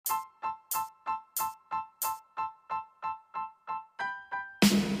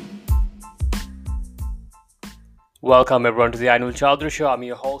Welcome everyone to the Ainul Chowdhury Show. I'm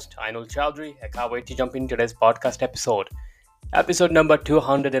your host, Ainul Chowdhury. I can't wait to jump into today's podcast episode. Episode number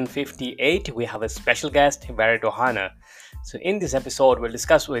 258, we have a special guest, Varid Ohana. So in this episode, we'll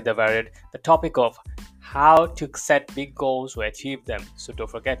discuss with the Varid the topic of how to set big goals to achieve them. So don't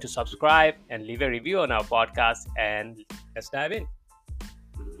forget to subscribe and leave a review on our podcast, and let's dive in.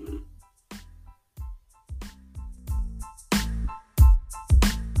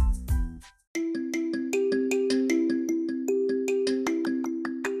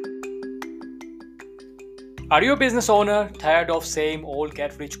 Are you a business owner tired of same old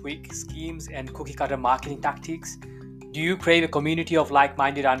get rich quick schemes and cookie cutter marketing tactics? Do you crave a community of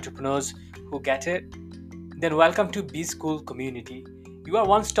like-minded entrepreneurs who get it? Then welcome to B School Community. You are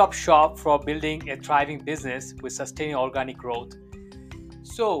one-stop shop for building a thriving business with sustaining organic growth.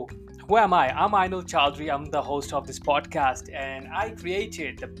 So, who am I? I'm Ainul Chowdhury. I'm the host of this podcast, and I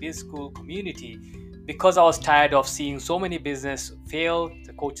created the B School Community because I was tired of seeing so many business fail.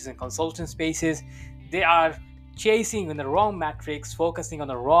 The coaches and consultant spaces, they are chasing in the wrong metrics, focusing on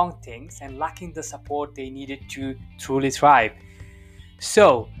the wrong things, and lacking the support they needed to truly thrive.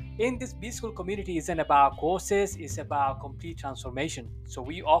 So, in this B School community isn't about courses, it's about complete transformation. So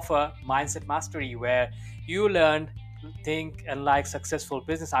we offer mindset mastery where you learn, think, and like successful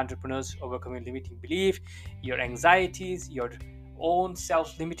business entrepreneurs, overcoming limiting belief, your anxieties, your own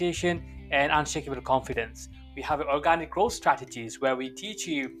self-limitation, and unshakable confidence. We have organic growth strategies where we teach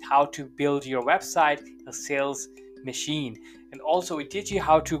you how to build your website, a sales machine. And also we teach you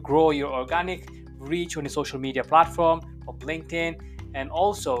how to grow your organic reach on a social media platform of LinkedIn. And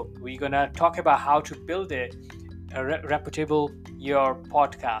also we're gonna talk about how to build a reputable your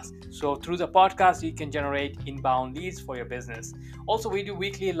podcast. So through the podcast you can generate inbound leads for your business. Also we do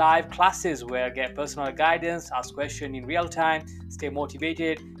weekly live classes where get personal guidance, ask questions in real time, stay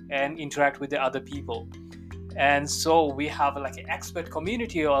motivated, and interact with the other people. And so we have like an expert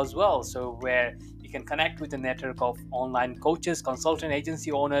community as well, so where you can connect with a network of online coaches, consultant agency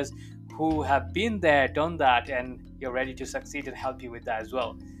owners who have been there, done that, and you're ready to succeed and help you with that as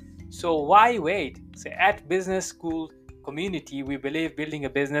well. So why wait? So at Business School Community, we believe building a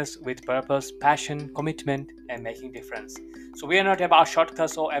business with purpose, passion, commitment, and making difference. So we are not about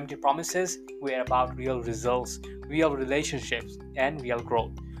shortcuts or empty promises. We are about real results, real relationships, and real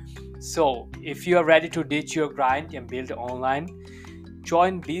growth. So, if you are ready to ditch your grind and build online,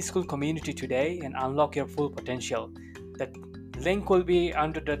 join B School Community today and unlock your full potential. The link will be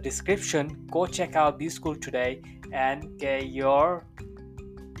under the description. Go check out B School today and get your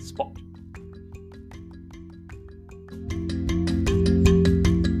spot.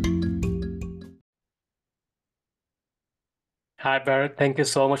 Hi, Barrett. Thank you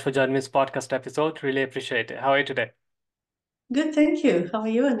so much for joining this podcast episode. Really appreciate it. How are you today? Good, thank you. How are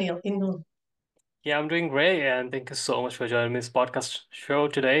you, Anil? Yeah, I'm doing great, and thank you so much for joining this podcast show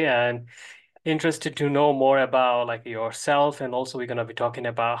today. And interested to know more about like yourself, and also we're gonna be talking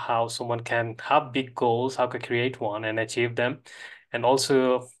about how someone can have big goals, how to create one and achieve them, and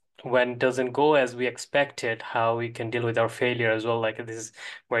also when it doesn't go as we expected, how we can deal with our failure as well. Like this is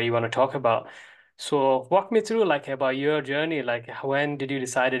where you want to talk about. So walk me through like about your journey. Like when did you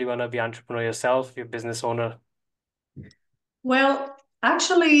decide that you want to be entrepreneur yourself, your business owner? Well,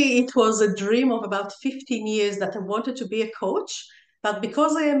 actually, it was a dream of about 15 years that I wanted to be a coach. But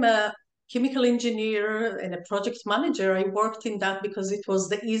because I am a chemical engineer and a project manager, I worked in that because it was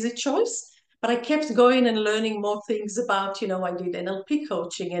the easy choice. But I kept going and learning more things about, I did NLP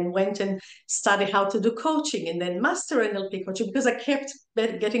coaching and went and studied how to do coaching and then master NLP coaching because I kept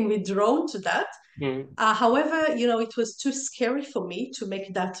getting withdrawn to that. Mm, However, it was too scary for me to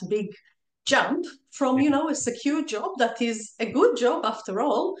make that big jump from, yeah, a secure job that is a good job after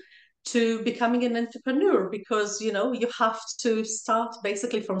all to becoming an entrepreneur because, you have to start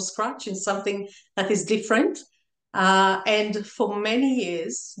basically from scratch in something that is different. And for many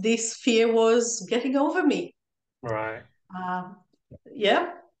years, this fear was getting over me. right. Uh,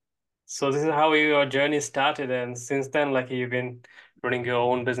 yeah. So this is how your journey started, and since then, like you've been running your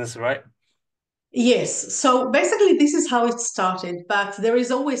own business, right? Yes. So basically, this is how it started. But there is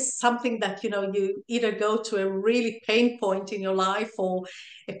always something that, you either go to a really pain point in your life or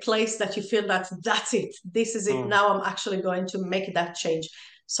a place that you feel that that's it. This is it. Mm, Now I'm actually going to make that change.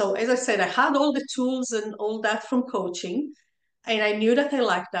 So as I said, I had all the tools and all that from coaching. And I knew that I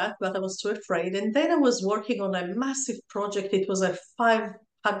liked that, but I was too afraid. And then I was working on a massive project. It was a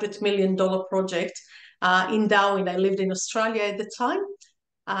 $500 million project in Darwin. I lived in Australia at the time.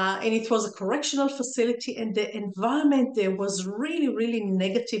 And it was a correctional facility, and the environment there was really, really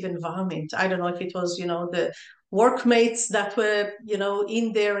negative environment. I don't know if it was, the workmates that were,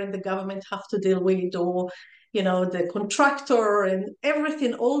 in there and the government have to deal with, or the contractor and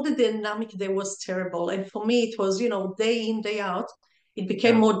everything, all the dynamic there was terrible. And for me, it was, day in, day out, it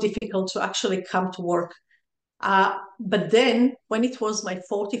became Yeah. more difficult to actually come to work. But then when it was my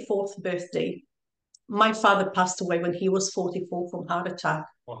 44th birthday, my father passed away when he was 44 from heart attack.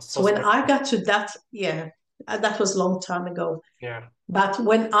 Oh, So so when sorry. I got to that, yeah, that was a long time ago. Yeah. But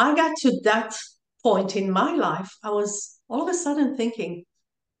when I got to that point in my life, I was all of a sudden thinking,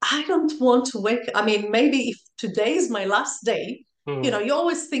 I don't want to wake. I mean, maybe if today is my last day, Mm. you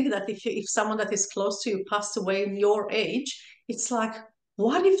always think that if someone that is close to you passed away in your age, it's like,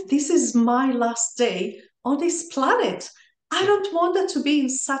 what if this is my last day on this planet? I Yeah. don't want that to be in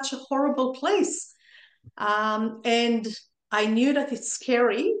such a horrible place. And I knew that it's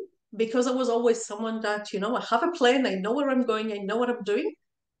scary because I was always someone that, I have a plan, I know where I'm going, I know what I'm doing.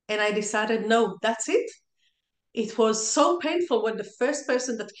 And I decided, no, that's it. It was so painful when the first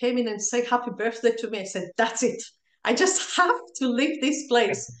person that came in and said happy birthday to me, I said, that's it. I just have to leave this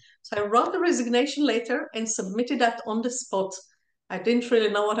place. So I wrote the resignation letter and submitted that on the spot. I didn't really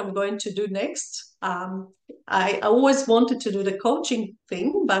know what I'm going to do next. I always wanted to do the coaching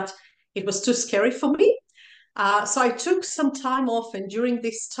thing, but it was too scary for me. So I took some time off, and during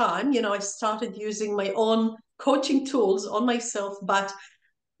this time, I started using my own coaching tools on myself. But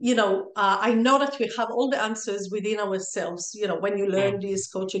I know that we have all the answers within ourselves. When you learn Mm. these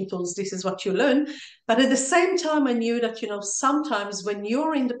coaching tools, this is what you learn. But at the same time, I knew that, sometimes when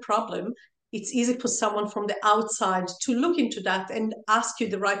you're in the problem, it's easy for someone from the outside to look into that and ask you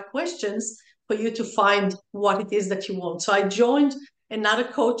the right questions for you to find what it is that you want. So I joined another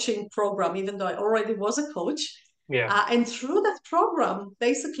coaching program, even though I already was a coach. Yeah. And through that program,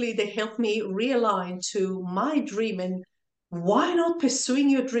 basically, they helped me realign to my dream and why not pursuing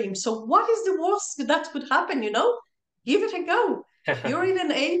your dream? So, what is the worst that could happen? Give it a go. You're in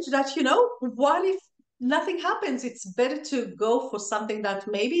an age that, what if nothing happens? It's better to go for something that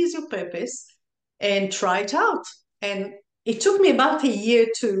maybe is your purpose and try it out. And it took me about a year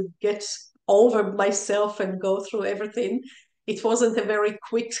to get over myself and go through everything. It wasn't a very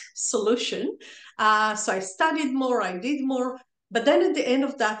quick solution. So I studied more, I did more, but then at the end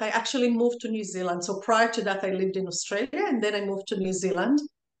of that, I actually moved to New Zealand. So prior to that, I lived in Australia and then I moved to New Zealand.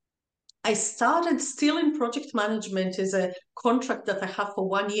 I started still in project management as a contract that I have for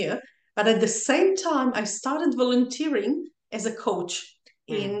 1 year. But at the same time, I started volunteering as a coach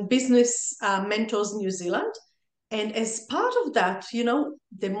Mm. in Business Mentors New Zealand. And as part of that,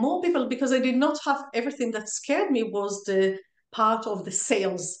 the more people, because I did not have everything that scared me was the part of the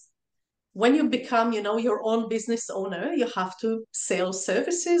sales. When you become, your own business owner, you have to sell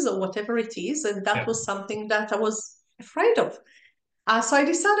services or whatever it is. And that Yeah. was something that I was afraid of. So I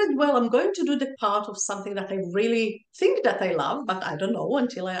decided, well, I'm going to do the part of something that I really think that I love, but I don't know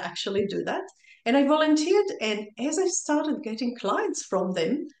until I actually do that. And I volunteered. And as I started getting clients from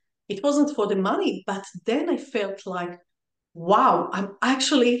them, it wasn't for the money, but then I felt like, wow, I'm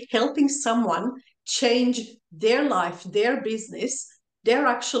actually helping someone change their life, their business. They're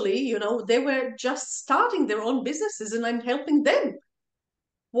actually, they were just starting their own businesses and I'm helping them.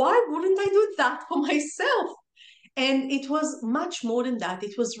 Why wouldn't I do that for myself? And it was much more than that.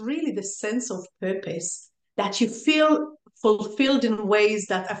 It was really the sense of purpose that you feel fulfilled in ways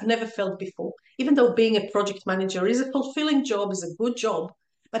that I've never felt before. Even though being a project manager is a fulfilling job, is a good job,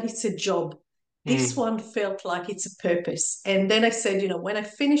 but it's a job. This Mm. one felt like it's a purpose. And then I said, when I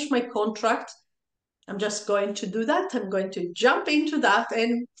finish my contract, I'm just going to do that. I'm going to jump into that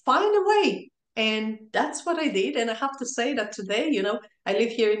and find a way. And that's what I did. And I have to say that today, I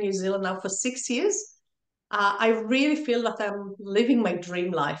live here in New Zealand now for 6 years. I really feel that I'm living my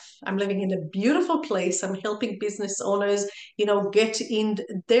dream life. I'm living in a beautiful place. I'm helping business owners, get in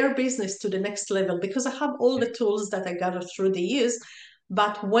their business to the next level because I have all the tools that I gathered through the years.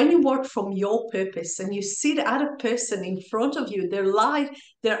 But when you work from your purpose and you see the other person in front of you,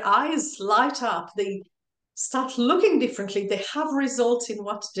 their eyes light up, they start looking differently, they have results in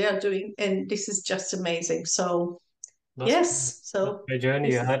what they're doing, and this is just amazing. So That's yes, that's so the journey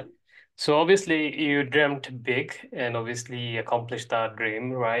you this is had. So obviously you dreamt big and obviously accomplished that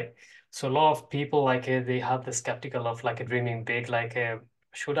dream, right? So a lot of people they have the skeptical of dreaming big,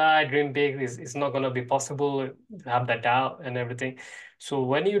 should I dream big? Is it's not gonna be possible? Have that doubt and everything. So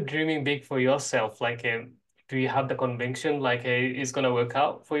when you're dreaming big for yourself, do you have the conviction it's gonna work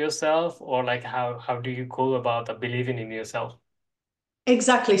out for yourself, or how do you go about believing in yourself?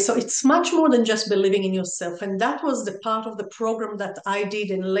 exactly. So it's much more than just believing in yourself. And that was the part of the program that I did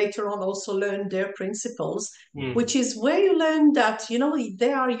and later on also learned their principles, Mm. which is where you learn that,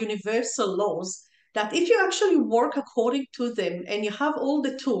 there are universal laws that if you actually work according to them and you have all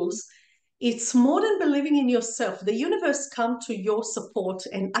the tools, It's more than believing in yourself. The universe come to your support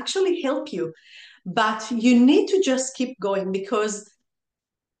and actually help you. But you need to just keep going because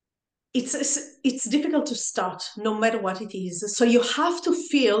it's difficult to start no matter what it is. So you have to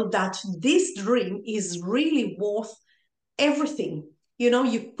feel that this dream is really worth everything.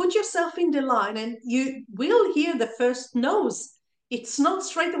 You put yourself in the line and you will hear the first no's. It's not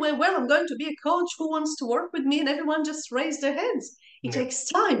straight away, well, I'm going to be a coach, who wants to work with me? And everyone just raise their hands. It Yeah. takes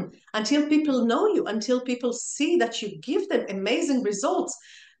time until people know you, until people see that you give them amazing results.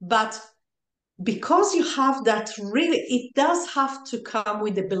 But because you have that, really it does have to come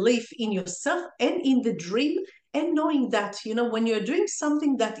with the belief in yourself and in the dream, and knowing that when you're doing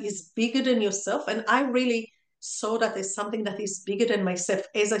something that is bigger than yourself. And I really saw that as something that is bigger than myself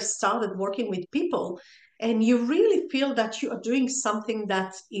as I started working with people. And you really feel that you are doing something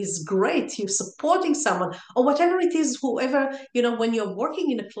that is great, you're supporting someone or whatever it is, whoever, when you're working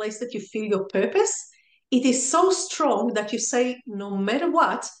in a place that you feel your purpose, it is so strong that you say, no matter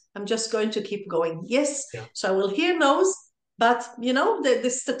what, I'm just going to keep going. Yes, Yeah. so I will hear no's, but the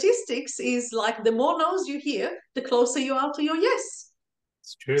statistics is like the more no's you hear, the closer you are to your yes.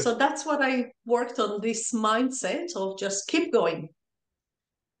 It's true. So that's what I worked on, this mindset of just keep going.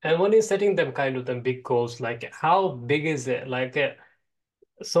 And when you're setting them kind of them big goals, like how big is it? Like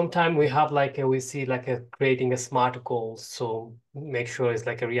sometimes we have like we see like a creating a smart goal, so make sure it's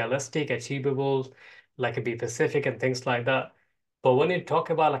like a realistic, achievable, like a be specific and things like that. But when you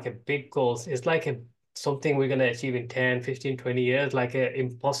talk about like a big goals, it's like a something we're gonna achieve in 10, 15, 20 years, like a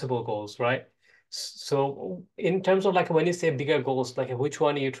impossible goals, right? So in terms of like when you say bigger goals, like which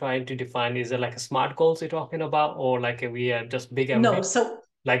one are you trying to define? Is it like a smart goals you're talking about, or like we are just big No, ambition, so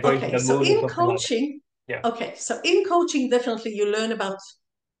like going to okay, the so moon or in something like that? coaching, Yeah. definitely you learn about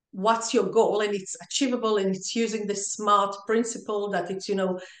what's your goal, and it's achievable, and it's using the SMART principle, that it's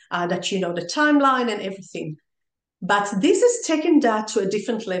that the timeline and everything. But this is taking that to a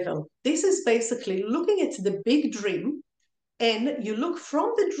different level. This is basically looking at the big dream, and you look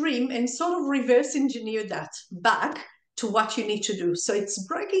from the dream and sort of reverse engineer that back to what you need to do. So it's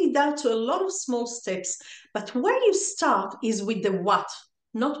breaking it down to a lot of small steps. But where you start is with the what,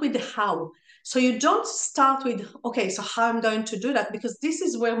 not with the how. So you don't start with, okay, so how I'm going to do that, because this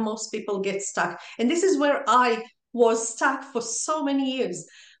is where most people get stuck. And this is where I was stuck for so many years.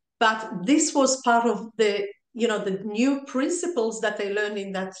 But this was part of the new principles that I learned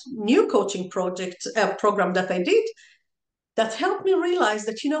in that new coaching program that I did, that helped me realize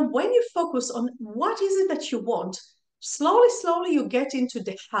that, when you focus on what is it that you want, slowly you get into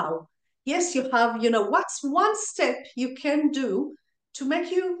the how. Yes, you have, what's one step you can do to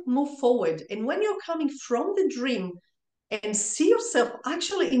make you move forward. And when you're coming from the dream and see yourself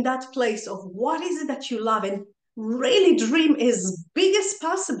actually in that place of what is it that you love, and really dream as big as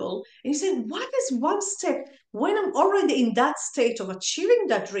possible, and you say, what is one step when I'm already in that state of achieving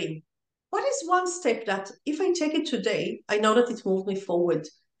that dream? What is one step that if I take it today, I know that it moved me forward?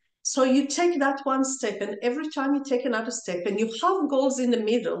 So you take that one step, and every time you take another step, and you have goals in the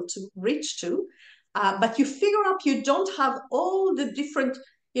middle to reach to, but you figure out you don't have all the different,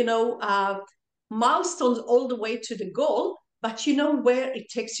 milestones all the way to the goal, but you know where it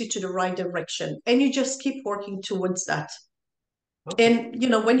takes you to the right direction, and you just keep working towards that. Okay.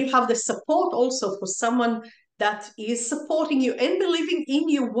 And when you have the support also for someone that is supporting you and believing in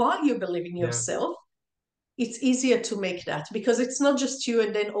you while you believe in Yeah. yourself, it's easier to make that, because it's not just you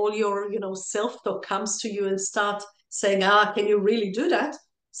and then all your self-talk comes to you and start saying, can you really do that?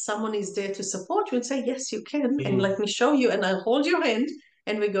 Someone is there to support you and say, yes, you can, and Mm. let me show you, and I'll hold your hand,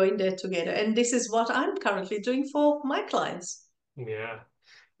 and we're going there together. And this is what I'm currently doing for my clients. Yeah.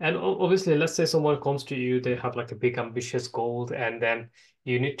 And obviously, let's say someone comes to you, they have like a big ambitious goal, and then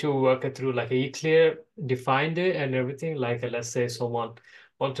you need to work it through like a clear, defined it and everything. Like let's say someone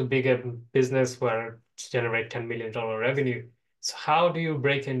wants to big a business where it's generate $10 million revenue. So how do you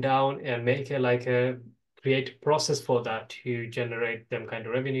break it down and make it like a create a process for that to generate them kind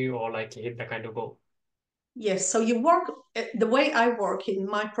of revenue or like hit that kind of goal? Yes, so you work the way I work in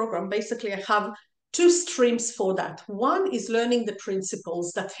my program. Basically, I have two streams for that. One is learning the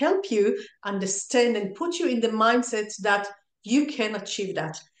principles that help you understand and put you in the mindset that you can achieve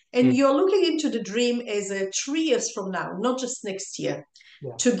that. And Mm. you're looking into the dream as 3 years from now, not just next year,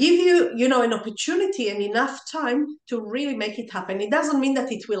 Yeah. to give you, an opportunity and enough time to really make it happen. It doesn't mean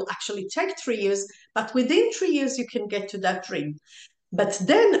that it will actually take 3 years, but within 3 years, you can get to that dream. But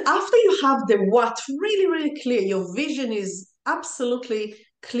then after you have the what really, really clear, your vision is absolutely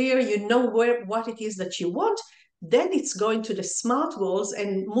clear, you know what it is that you want, then it's going to the smart goals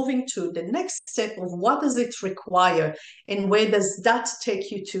and moving to the next step of what does it require and where does that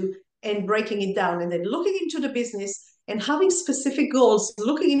take you to and breaking it down, and then looking into the business and having specific goals,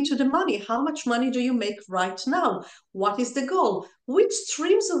 looking into the money. How much money do you make right now? What is the goal? Which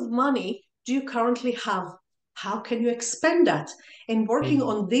streams of money do you currently have? How can you expand that? And working Mm.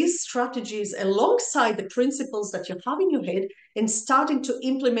 on these strategies alongside the principles that you have in your head and starting to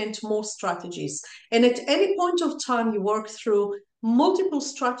implement more strategies. And at any point of time, you work through multiple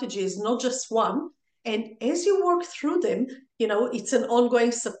strategies, not just one. And as you work through them, it's an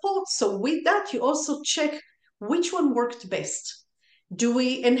ongoing support. So with that, you also check which one worked best. Do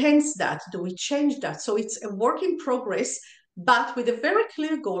we enhance that? Do we change that? So it's a work in progress, but with a very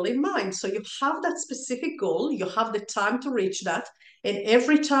clear goal in mind. So you have that specific goal, you have the time to reach that. And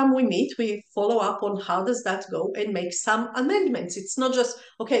every time we meet, we follow up on how does that go and make some amendments. It's not just,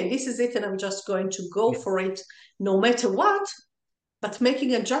 okay, this is it, and I'm just going to go Yeah. for it no matter what, but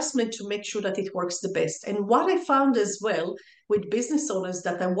making adjustment to make sure that it works the best. And what I found as well with business owners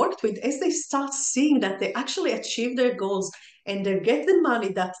that I worked with, as they start seeing that they actually achieve their goals and they get the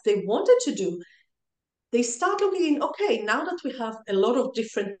money that they wanted to do, they start looking in, okay, now that we have a lot of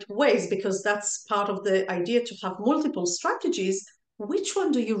different ways, because that's part of the idea to have multiple strategies, which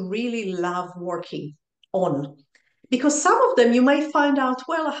one do you really love working on? Because some of them you may find out,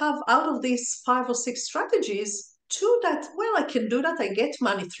 well, I have out of these 5 or 6 strategies, two that, well, I can do that, I get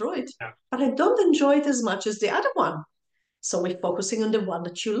money through it, Yeah. but I don't enjoy it as much as the other one. So we're focusing on the one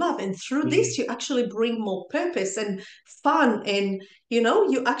that you love. And through this, Mm. you actually bring more purpose and fun. And,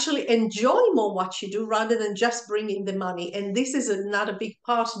 you actually enjoy more what you do rather than just bringing the money. And this is another big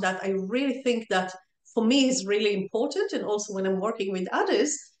part that I really think that for me is really important. And also when I'm working with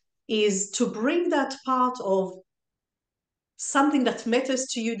others, is to bring that part of something that matters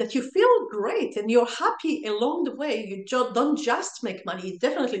to you, that you feel great and you're happy along the way. You don't just make money, you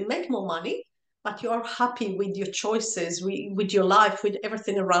definitely make more money, but you're happy with your choices, with your life, with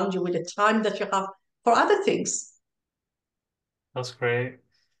everything around you, with the time that you have for other things. That's great.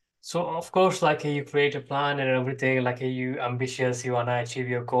 So of course, like you create a plan and everything, like you ambitious, you wanna achieve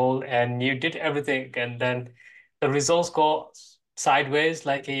your goal, and you did everything, and then the results go sideways.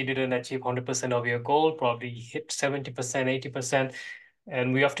 Like you didn't achieve 100% of your goal, probably hit 70%, 80%,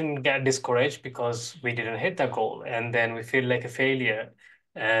 and we often get discouraged because we didn't hit the goal, and then we feel like a failure.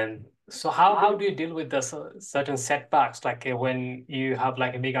 And so, how do you deal with the certain setbacks, like when you have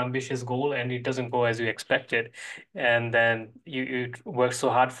like a big ambitious goal and it doesn't go as you expected, and then you work so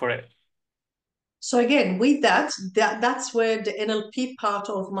hard for it? So again, with that's where the NLP part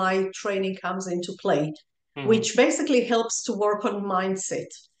of my training comes into play, Hmm. which basically helps to work on mindset.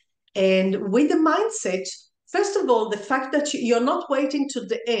 And with the mindset, first of all, the fact that you're not waiting to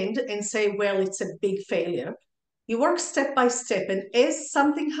the end and say, well, it's a big failure. You work step by step, and as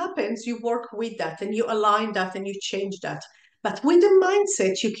something happens, you work with that and you align that and you change that. But with the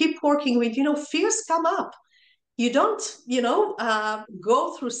mindset, you keep working with, fears come up. You don't,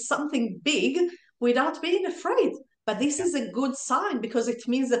 go through something big without being afraid. But this Yeah. is a good sign because it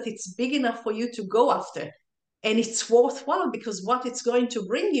means that it's big enough for you to go after. And it's worthwhile because what it's going to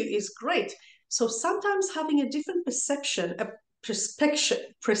bring you is great. So sometimes having a different perception, a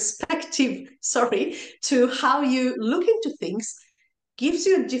perspective, sorry, to how you look into things gives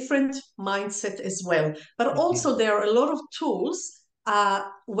you a different mindset as well. But Mhm. also, there are a lot of tools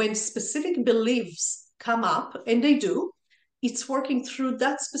when specific beliefs come up, and they do, it's working through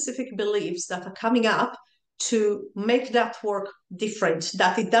that specific beliefs that are coming up to make that work different,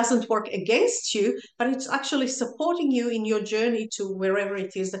 that it doesn't work against you, but it's actually supporting you in your journey to wherever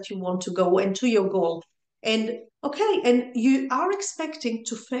it is that you want to go and to your goal. And okay, and you are expecting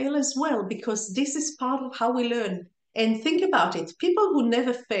to fail as well because this is part of how we learn. And think about it, people who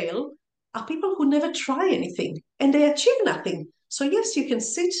never fail are people who never try anything and they achieve nothing. So, yes, you can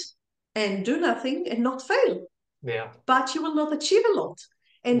sit and do nothing and not fail, Yeah. but you will not achieve a lot.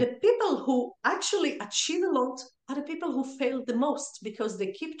 And the people who actually achieve a lot are the people who fail the most because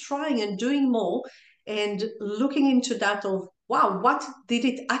they keep trying and doing more and looking into that of, wow, what did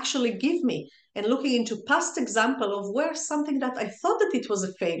it actually give me? And looking into past example of where something that I thought that it was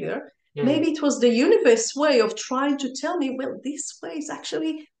a failure, Mm. maybe it was the universe way of trying to tell me, well, this way is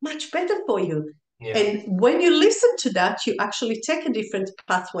actually much better for you. Yeah. And when you listen to that, you actually take a different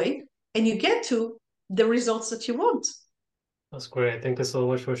pathway and you get to the results that you want. That's great. Thank you so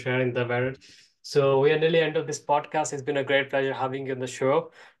much for sharing the merit. So we are nearly end of this podcast. It's been a great pleasure having you on the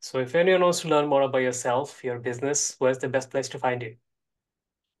show. So if anyone wants to learn more about yourself, your business, where's the best place to find you?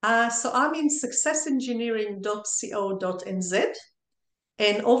 So I'm in successengineering.co.nz.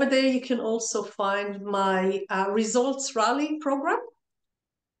 And over there, you can also find my results rally program.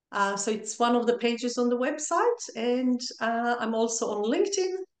 So it's one of the pages on the website. And I'm also on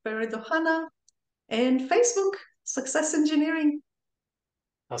LinkedIn Buried Ohana, and Facebook, Success Engineering.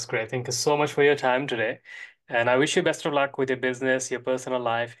 That's great. Thank you so much for your time today. And I wish you best of luck with your business, your personal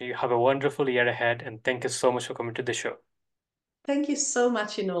life. You have a wonderful year ahead. And thank you so much for coming to the show. Thank you so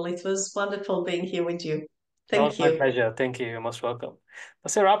much, Inul. It was wonderful being here with you. It was Thank my you. pleasure. Thank you. You're most welcome.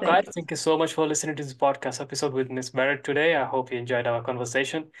 That's a wrap, guys. Thank you. Thank you so much for listening to this podcast episode with Miss Barrett today. I hope you enjoyed our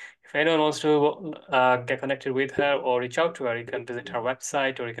conversation. If anyone wants to get connected with her or reach out to her, you can visit her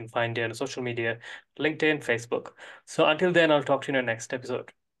website or you can find her on social media, LinkedIn, Facebook. So until then, I'll talk to you in the next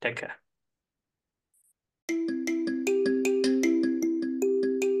episode. Take care.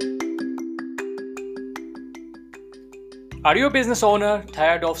 Are you a business owner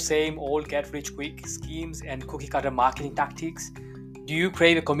tired of same old get rich quick schemes and cookie cutter marketing tactics? Do you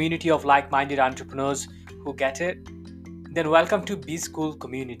crave a community of like minded entrepreneurs who get it? Then welcome to B School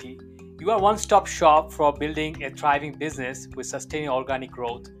Community. You are one stop shop for building a thriving business with sustaining organic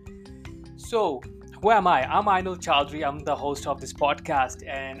growth. So, who am I? I'm Ainul Chaudhary. I'm the host of this podcast,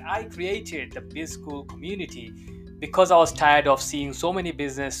 and I created the Biz School Community because I was tired of seeing so many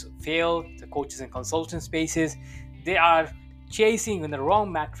business fail. The coaches and consultant spaces, they are chasing in the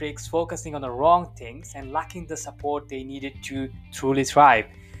wrong metrics, focusing on the wrong things, and lacking the support they needed to truly thrive.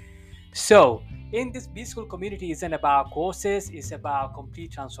 So, in this B School community isn't about courses, it's about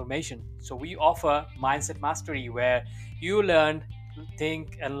complete transformation. So, we offer mindset mastery where you learn,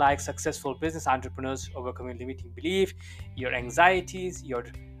 think, and like successful business entrepreneurs, overcoming limiting belief, your anxieties, your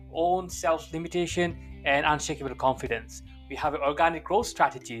own self limitation, and unshakable confidence. We have organic growth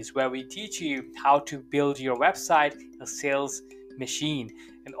strategies where we teach you how to build your website, a sales machine,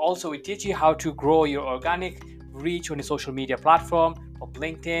 and also we teach you how to grow your organic reach on a social media platform of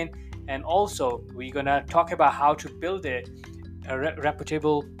LinkedIn. And also we're gonna talk about how to build a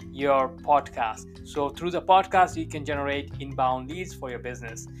reputable your podcast. So through the podcast you can generate inbound leads for your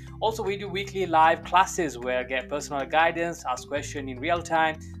business. Also we do weekly live classes where get personal guidance, ask questions in real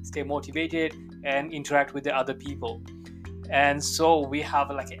time, stay motivated, and interact with the other people. And so we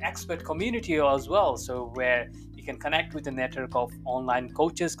have like an expert community as well, so where you can connect with a network of online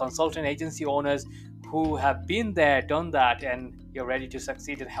coaches, consultant agency owners who have been there, done that, and you're ready to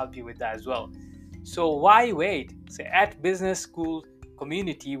succeed and help you with that as well. So why wait? So at Business School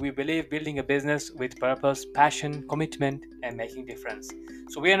Community, we believe building a business with purpose, passion, commitment, and making difference.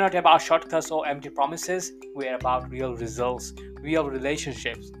 So we are not about shortcuts or empty promises. We are about real results, real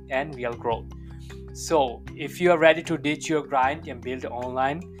relationships, and real growth. So if you are ready to ditch your grind and build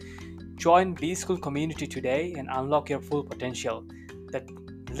online, join B School Community today and unlock your full potential. The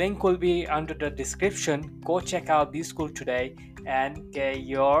link will be under the description. Go check out B School today and get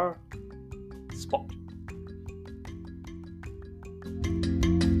your spot.